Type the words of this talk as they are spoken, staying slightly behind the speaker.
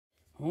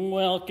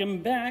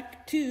Welcome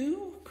back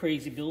to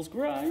Crazy Bill's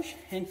Garage,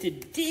 and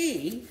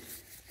today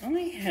I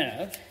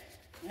have,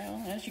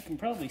 well, as you can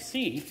probably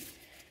see,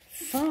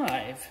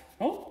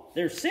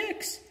 there's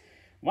 6.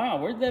 Wow,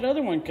 where'd that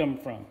other one come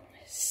from?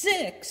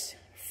 6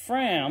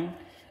 Fram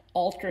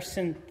Ultra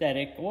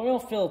Synthetic oil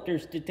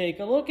filters to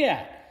take a look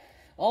at.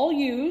 All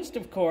used,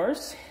 of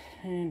course,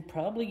 and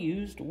probably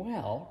used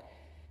well.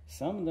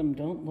 Some of them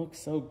don't look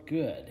so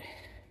good,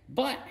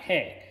 but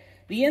hey,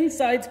 the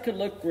insides could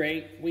look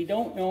great. We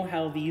don't know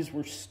how these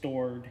were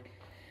stored.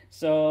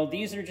 So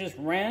these are just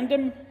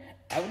random,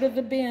 out of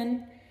the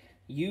bin,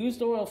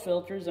 used oil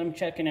filters I'm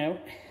checking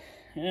out.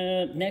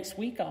 Next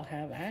week I'll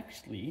have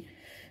actually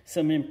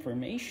some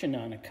information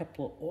on a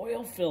couple of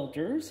oil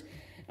filters.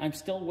 I'm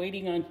still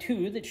waiting on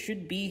 2 that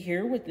should be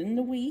here within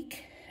the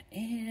week.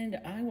 And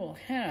I will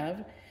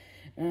have,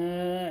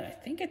 I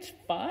think it's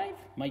 5,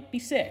 might be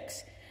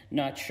 6,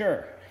 not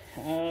sure.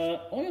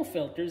 Oil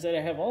filters that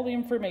I have all the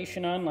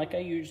information on, like I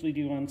usually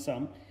do on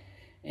some,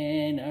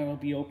 and I will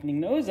be opening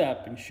those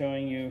up and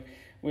showing you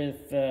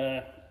with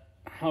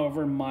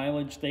however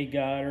mileage they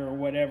got or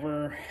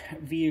whatever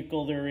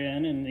vehicle they're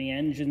in and the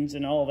engines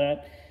and all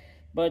that.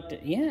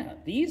 But yeah,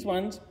 these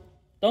ones,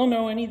 don't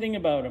know anything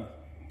about them.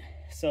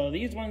 So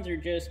these ones are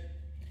just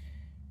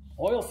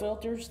oil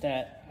filters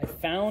that I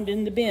found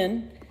in the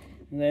bin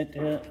that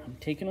I'm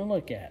taking a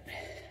look at.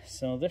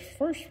 So this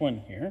first one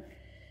here,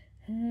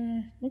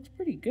 looks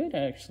pretty good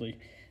actually.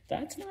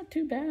 That's not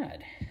too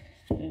bad.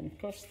 And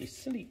of course the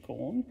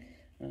silicone,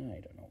 I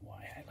don't know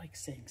why I like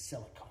saying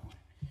silicone.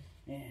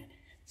 Man,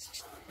 it's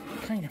just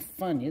kind of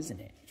fun, isn't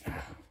it?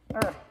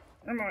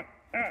 Come on.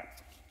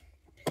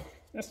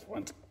 This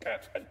one's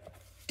got a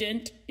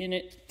dent in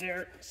it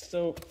there,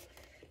 so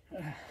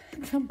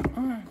come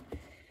on.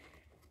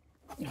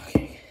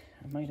 Okay,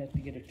 I might have to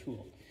get a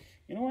tool.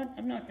 You know what?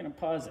 I'm not going to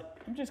pause it.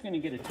 I'm just going to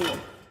get a tool.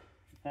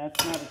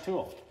 That's not a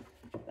tool.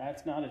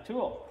 That's not a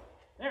tool.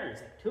 There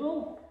is a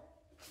tool.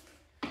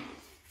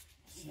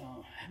 So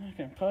I'm not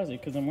going to pause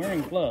it because I'm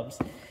wearing gloves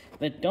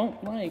that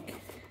don't like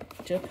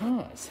to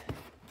pause.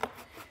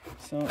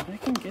 So I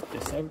can get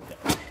this out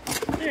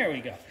there. There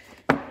we go.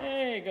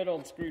 Hey, good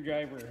old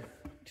screwdriver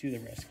to the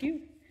rescue.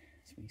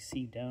 As we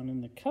see down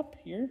in the cup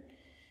here,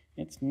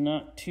 it's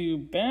not too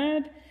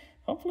bad.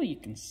 Hopefully you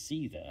can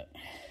see that.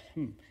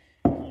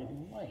 My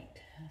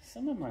light.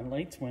 Some of my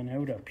lights went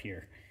out up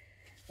here.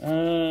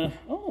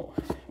 Oh,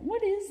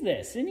 what is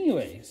this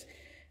anyways?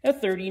 A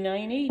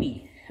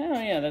 3980.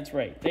 Oh yeah, that's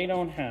right. They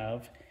don't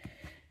have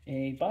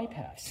a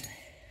bypass.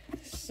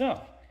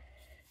 So,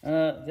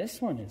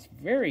 this one is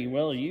very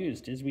well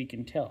used, as we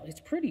can tell. It's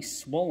pretty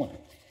swollen.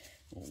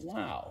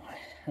 Wow.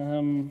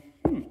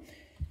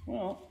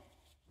 Well,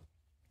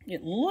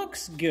 it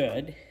looks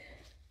good.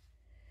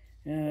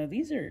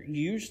 These are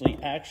usually,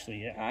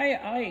 actually,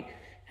 I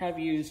have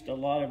used a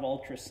lot of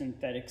ultra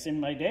synthetics in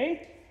my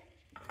day.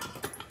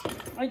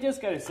 I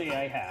just gotta say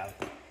I have.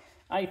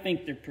 I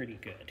think they're pretty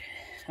good.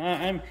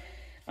 I'm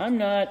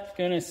not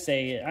gonna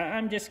say it.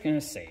 I'm just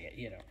gonna say it,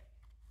 you know.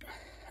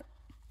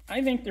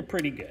 I think they're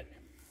pretty good.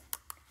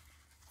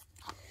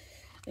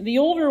 And the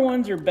older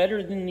ones are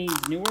better than these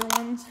newer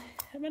ones,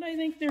 but I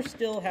think they're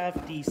still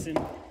half decent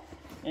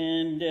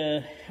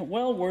and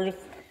well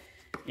worth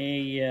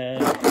a. Oh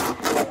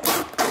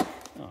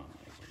my word!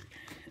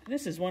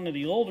 This is one of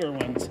the older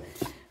ones.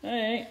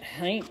 I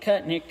ain't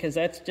cutting it because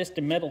that's just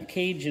a metal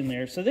cage in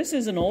there. So this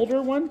is an older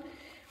one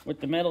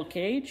with the metal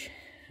cage,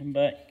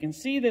 but you can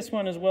see this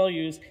one is well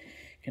used.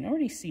 You can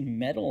already see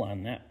metal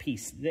on that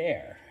piece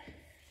there.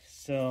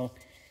 So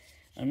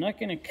I'm not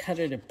going to cut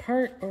it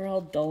apart or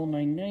I'll dull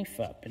my knife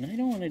up, and I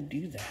don't want to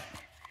do that.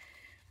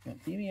 But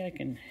maybe I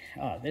can,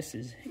 this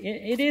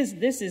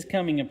is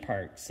coming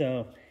apart.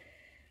 So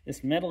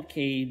this metal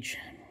cage,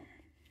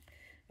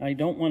 I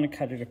don't want to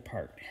cut it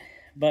apart.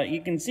 But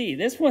you can see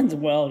this one's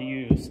well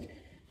used.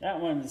 That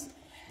one's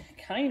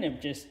kind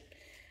of just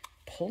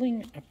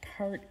pulling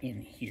apart in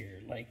here.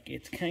 Like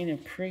it's kind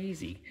of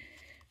crazy.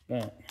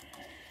 But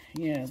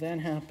yeah, that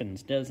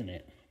happens, doesn't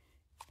it?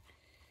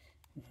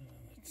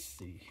 Let's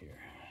see here.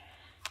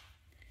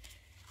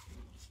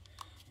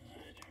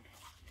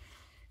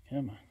 I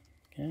don't know.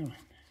 Come on.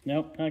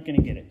 Nope, not going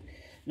to get it.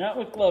 Not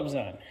with gloves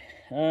on.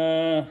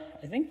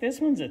 I think this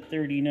one's at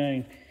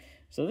 39.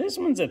 So this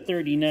one's at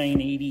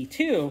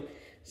 39.82.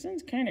 This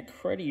one's kind of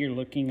cruddier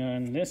looking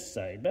on this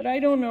side, but I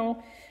don't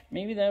know.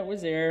 Maybe that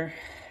was air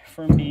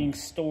from being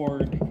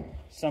stored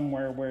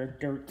somewhere where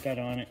dirt got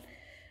on it.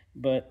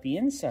 But the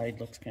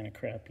inside looks kind of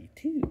crappy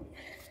too.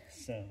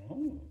 So,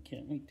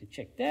 can't wait to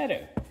check that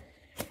out.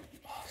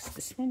 Oh, is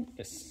this one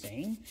the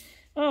same?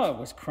 Oh, it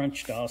was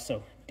crunched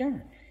also.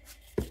 Darn.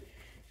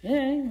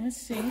 Hey, let's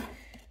see.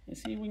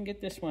 Let's see if we can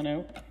get this one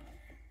out.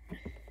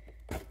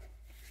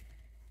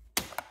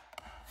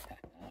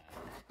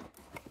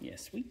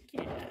 Yes, we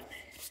can.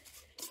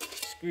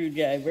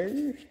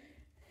 Screwdriver.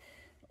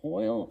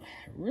 Oil,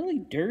 really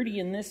dirty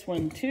in this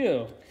one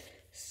too.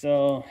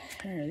 So,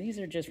 these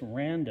are just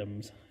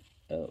randoms.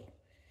 Oh,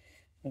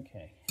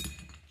 okay.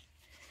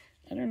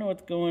 I don't know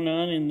what's going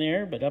on in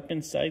there, but up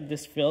inside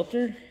this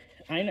filter,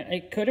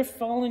 it could have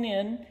fallen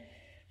in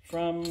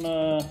from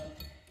the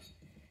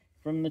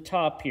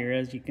top here,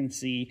 as you can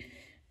see,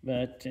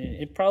 but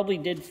it probably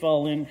did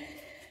fall in.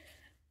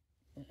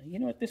 You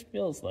know what this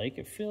feels like?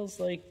 It feels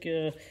like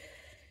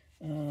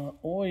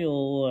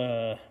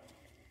oil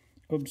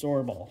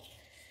absorball.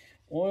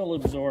 Oil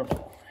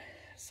absorball.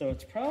 So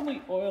it's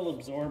probably oil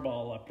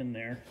absorball up in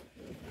there.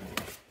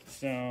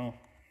 So,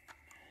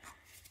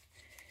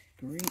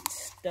 great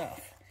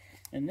stuff.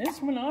 And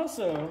this one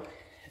also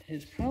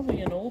is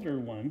probably an older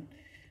one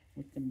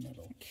with the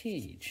metal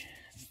cage.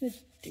 What's the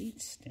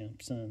date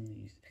stamps on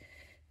these?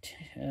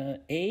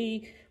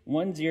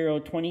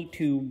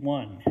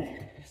 A10221.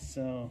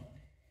 So,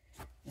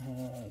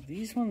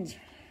 these ones,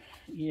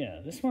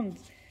 yeah, this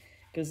one's,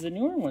 because the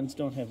newer ones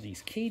don't have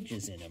these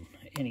cages in them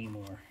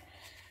anymore.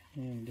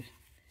 And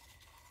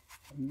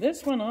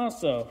this one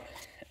also,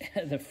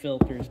 the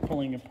filter is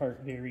pulling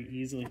apart very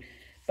easily.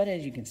 But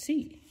as you can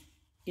see,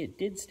 it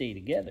did stay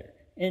together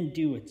and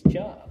do its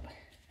job.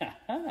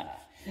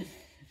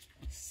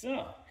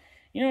 So,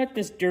 you know what,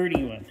 this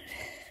dirty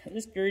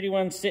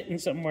one's sitting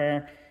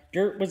somewhere.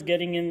 Dirt was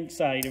getting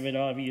inside of it,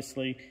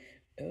 obviously.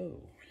 Oh,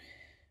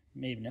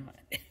 maybe not.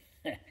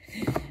 I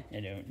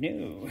don't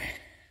know.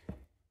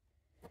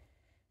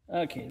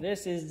 Okay,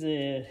 this is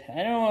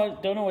I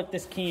don't know what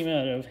this came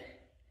out of.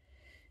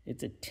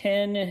 It's a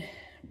 10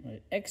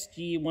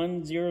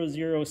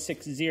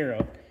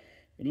 XG10060.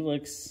 It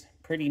looks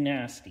pretty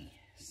nasty.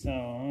 So, I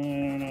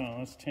don't know.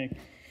 Let's take...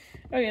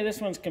 Okay,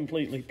 this one's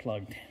completely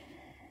plugged.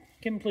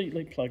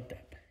 Completely plugged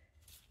up.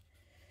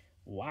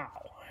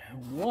 Wow.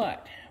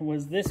 What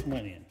was this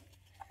one in?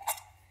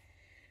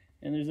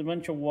 And there's a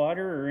bunch of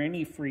water or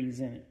antifreeze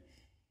in it.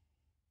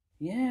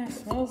 Yeah, it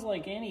smells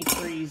like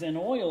antifreeze and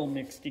oil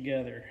mixed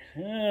together.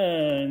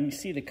 And you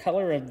see the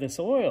color of this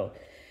oil.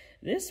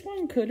 This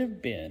one could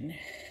have been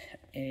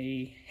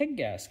a head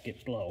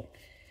gasket blow.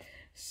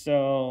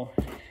 So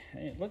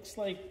it looks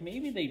like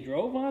maybe they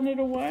drove on it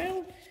a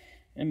while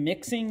and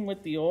mixing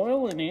with the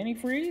oil and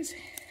antifreeze.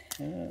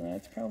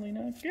 That's probably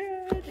not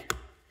good.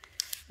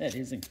 That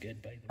isn't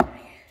good, by the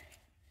way.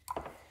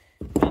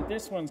 But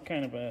this one's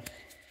kind of a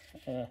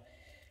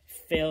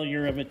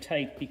failure of a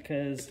type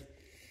because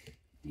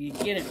you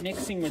get it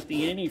mixing with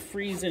the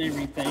antifreeze and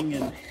everything,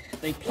 and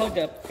they plug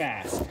up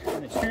fast.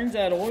 And it turns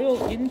that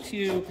oil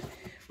into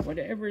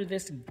whatever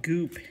this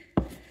goop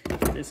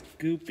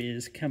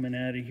is coming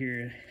out of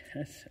here.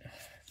 That's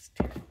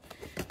terrible.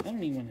 I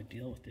don't even want to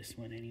deal with this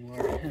one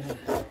anymore.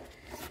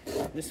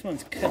 This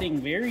one's cutting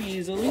very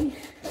easily.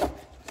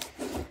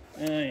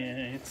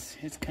 Yeah,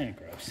 it's kind of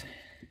gross.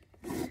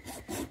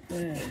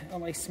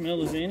 All I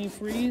smell is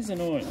antifreeze and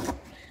oil.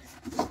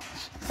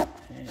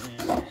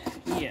 And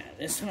yeah,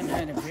 this one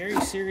had a very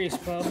serious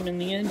problem in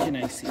the engine,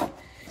 I see.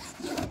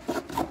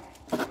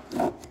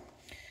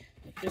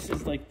 But this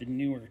is like the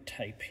newer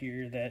type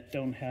here that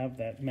don't have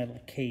that metal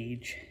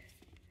cage.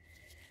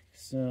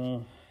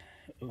 So,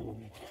 oh,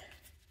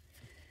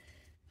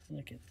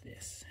 look at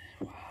this.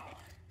 Wow.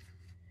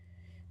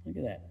 Look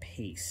at that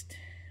paste.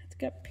 It's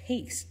got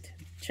paste.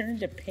 It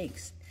turned to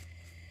paste.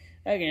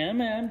 Okay, I'm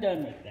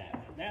done with that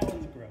one. That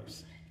one's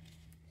gross.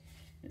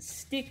 It's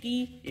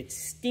sticky. It's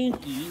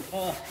stinky.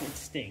 Oh, it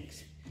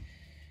stinks.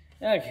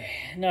 Okay,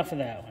 enough of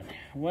that one.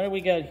 What do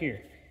we got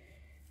here?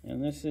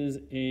 And this is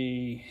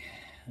a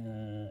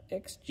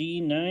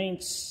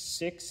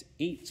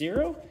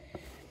XG9680.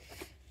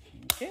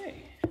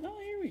 Okay. Oh,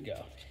 here we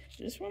go.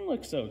 This one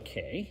looks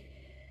okay.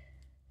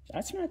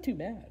 That's not too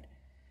bad.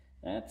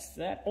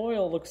 That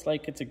oil looks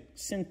like it's a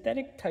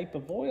synthetic type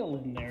of oil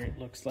in there, it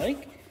looks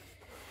like.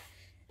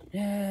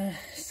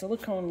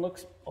 Silicone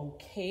looks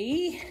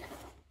okay.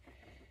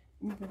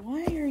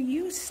 Why are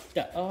you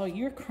stuck? Oh,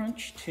 you're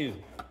crunched too.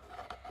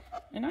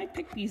 And I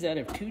picked these out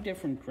of 2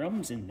 different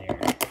drums in there.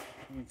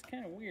 And it's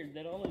kind of weird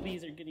that all of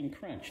these are getting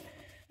crunched.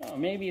 Oh,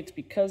 maybe it's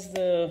because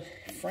the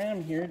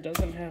Fram here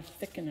doesn't have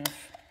thick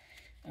enough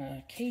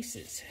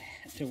cases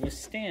to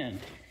withstand.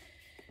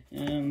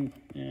 And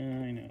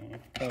I know,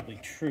 it's probably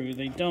true,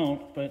 they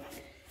don't, but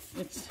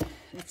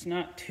it's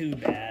not too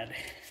bad.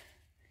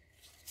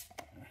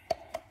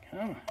 Come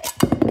on.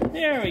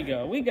 There we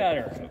go, we got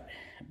her out.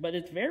 But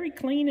it's very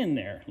clean in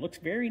there, looks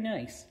very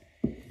nice.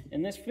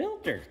 And this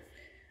filter,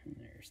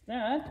 there's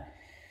that.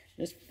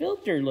 This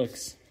filter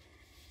looks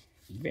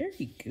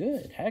very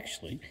good,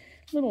 actually.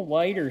 A little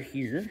wider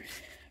here,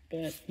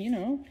 but you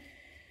know,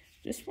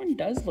 this one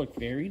does look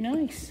very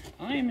nice.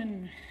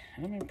 I'm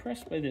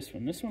impressed by this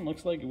one. This one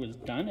looks like it was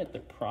done at the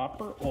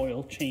proper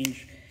oil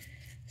change,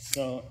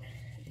 so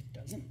it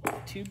doesn't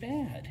look too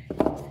bad.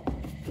 So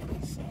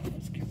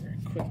let's give her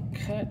a quick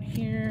cut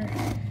here.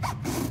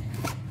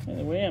 By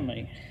the way, on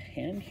my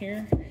hand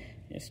here,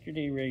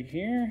 yesterday right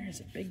here is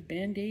a big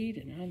Band-Aid,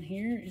 and on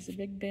here is a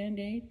big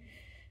Band-Aid.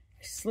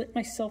 I slit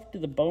myself to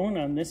the bone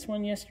on this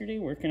one yesterday,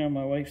 working on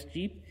my wife's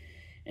Jeep,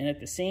 and at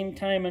the same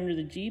time under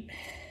the Jeep,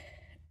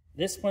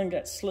 this one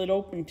got slit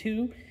open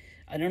too.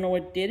 I don't know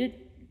what did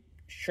it.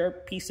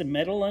 Sharp piece of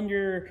metal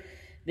under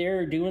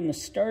there doing the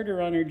starter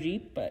on her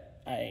Jeep, but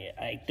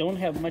I don't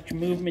have much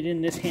movement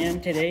in this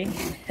hand today,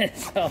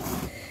 so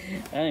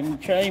I'm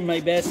trying my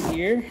best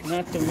here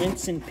not to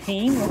wince in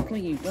pain.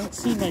 Luckily, you don't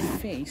see my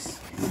face.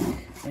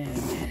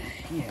 And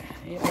yeah,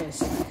 it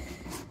was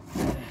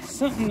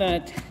something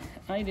that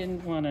I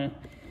didn't want to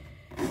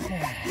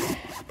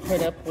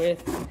put up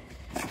with.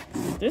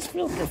 This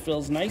filter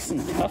feels nice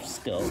and tough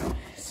still.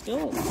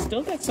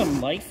 Still got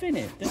some life in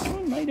it. This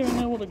one might have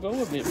been able to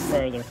go a bit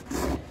farther,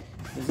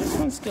 because this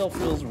one still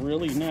feels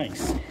really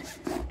nice.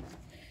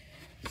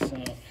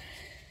 So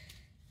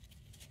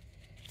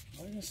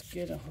let's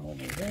get a hold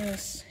of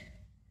this.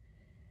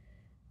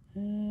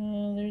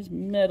 There's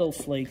metal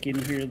flake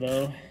in here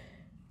though.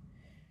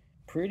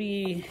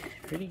 Pretty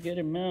good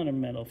amount of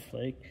metal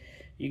flake.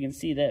 You can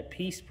see that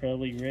piece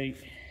probably right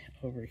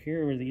over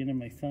here where the end of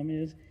my thumb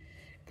is,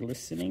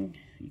 glistening.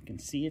 You can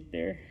see it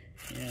there.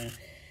 Yeah,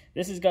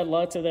 this has got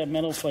lots of that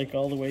metal flake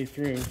all the way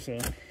through. So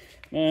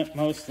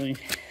mostly.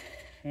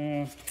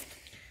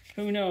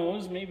 Who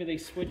knows? Maybe they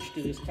switched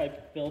to this type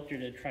of filter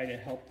to try to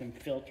help them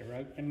filter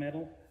out the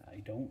metal.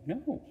 I don't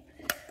know,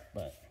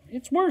 but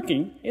it's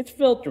working. It's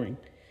filtering.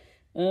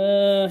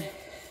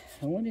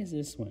 What is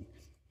this one?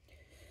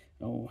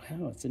 Oh,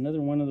 wow, it's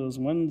another one of those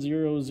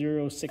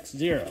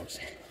 10060s.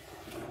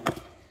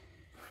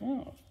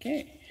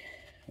 Okay,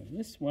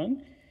 this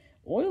one,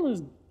 oil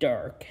is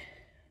dark.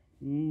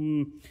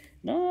 No,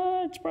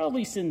 it's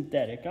probably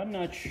synthetic. I'm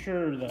not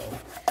sure though.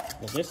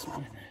 Well, this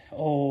one,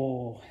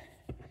 oh,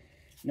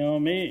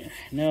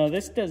 no,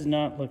 this does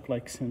not look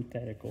like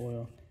synthetic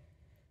oil.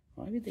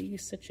 Why did they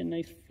use such a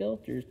nice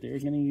filter? They're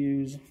going to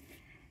use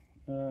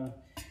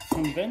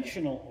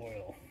conventional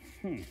oil.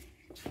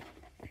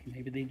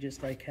 Maybe they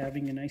just like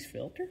having a nice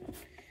filter.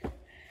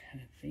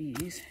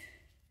 These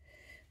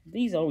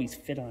always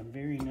fit on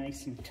very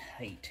nice and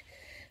tight,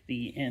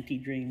 the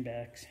anti-drain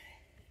backs.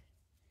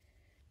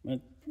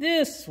 But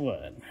this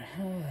one,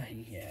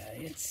 yeah,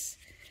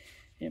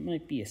 it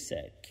might be a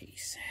sad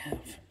case of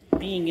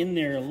being in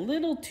there a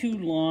little too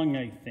long,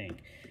 I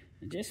think.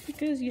 Just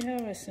because you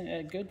have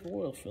a good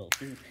oil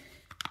filter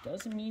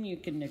doesn't mean you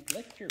can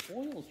neglect your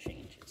oil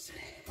changes.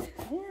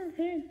 Or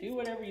do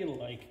whatever you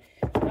like.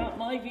 Not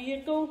my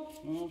vehicle,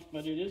 well,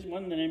 but it is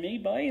one that I may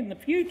buy in the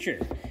future.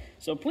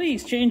 So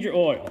please change your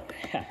oil.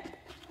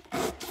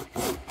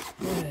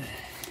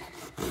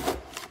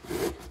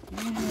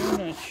 I'm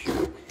not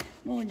sure.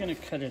 I'm only going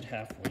to cut it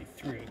halfway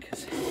through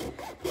because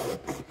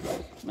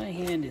my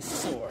hand is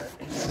sore.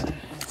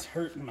 It's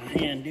hurting my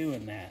hand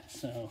doing that.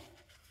 So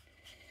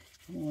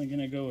I'm only going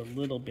to go a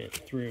little bit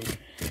through.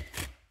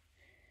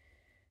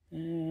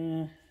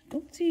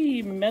 Don't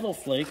see metal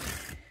flake.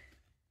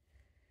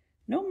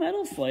 No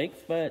metal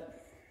flake,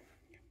 but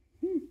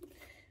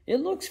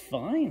it looks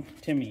fine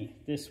to me,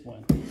 this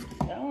one.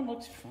 That one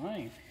looks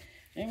fine.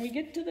 And we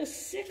get to the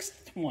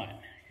 6th one.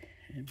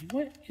 And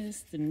what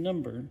is the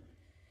number?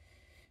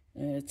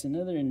 It's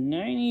another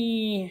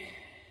 90,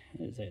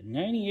 what is that,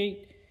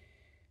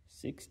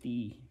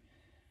 9860.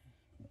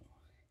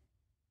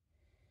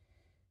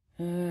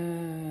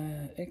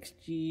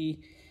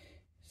 XG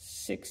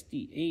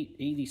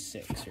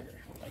 6886,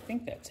 or I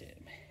think that's it.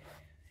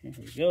 Here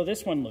we go.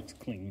 This one looks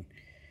clean.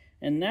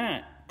 And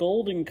that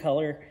golden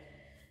color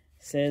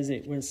says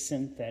it was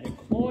synthetic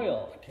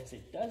oil, because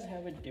it does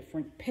have a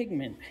different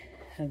pigment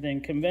than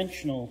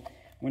conventional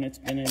when it's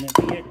been in a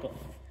vehicle.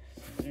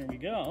 So there we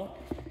go.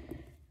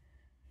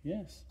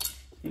 Yes.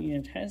 See,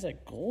 it has a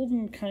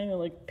golden kind of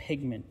like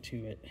pigment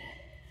to it.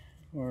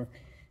 Or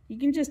you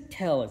can just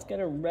tell it's got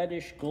a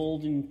reddish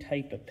golden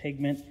type of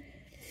pigment.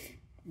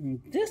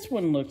 And this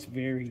one looks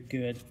very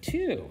good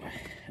too.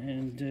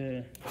 And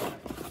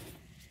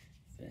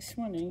this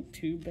one ain't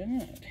too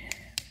bad.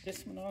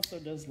 This one also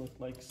does look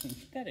like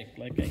synthetic,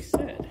 like I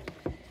said.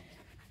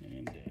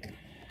 And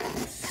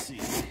let's see.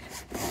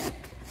 I'm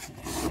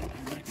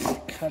not going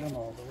to cut them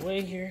all the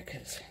way here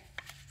because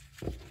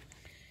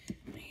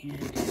my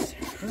hand is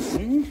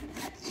hurting.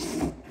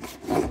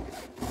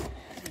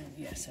 And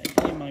yes, I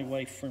blame my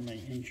wife for my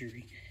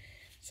injury.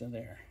 So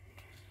there.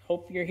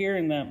 Hope you're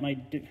hearing that, my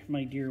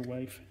dear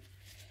wife.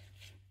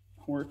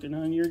 Working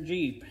on your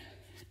Jeep,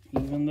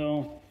 even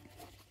though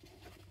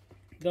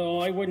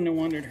I wouldn't have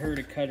wanted her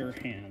to cut her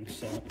hand,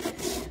 so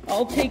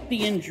I'll take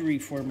the injury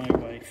for my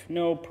wife,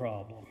 no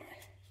problem.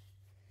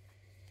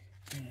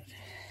 But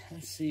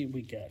let's see what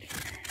we got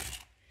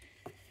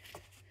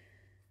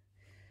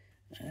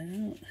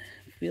here.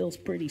 Feels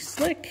pretty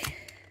slick.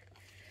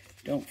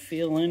 Don't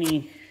feel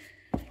any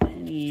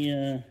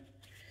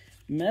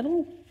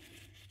metal.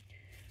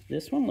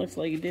 This one looks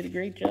like it did a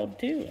great job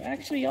too.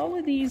 Actually, all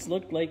of these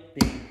look like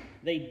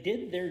they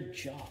did their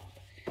job.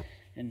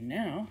 And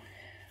now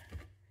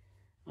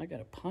I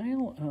got a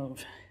pile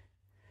of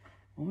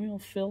oil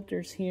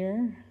filters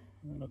here.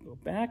 I'm gonna go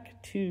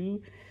back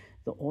to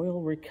the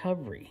oil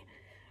recovery.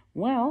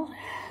 Well,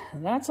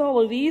 that's all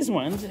of these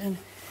ones, and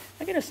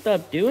I gotta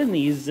stop doing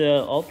these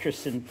ultra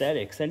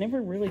synthetics. I never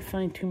really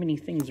find too many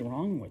things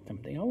wrong with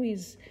them. They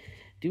always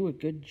do a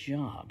good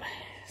job.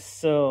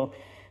 So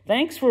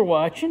thanks for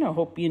watching. I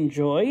hope you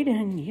enjoyed,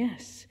 and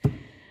yes,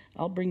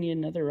 I'll bring you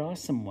another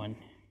awesome one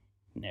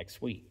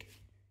next week.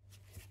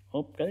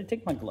 Oh, gotta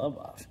take my glove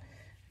off.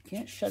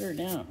 Can't shut her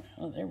down.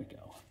 Oh, there we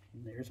go.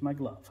 There's my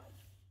glove.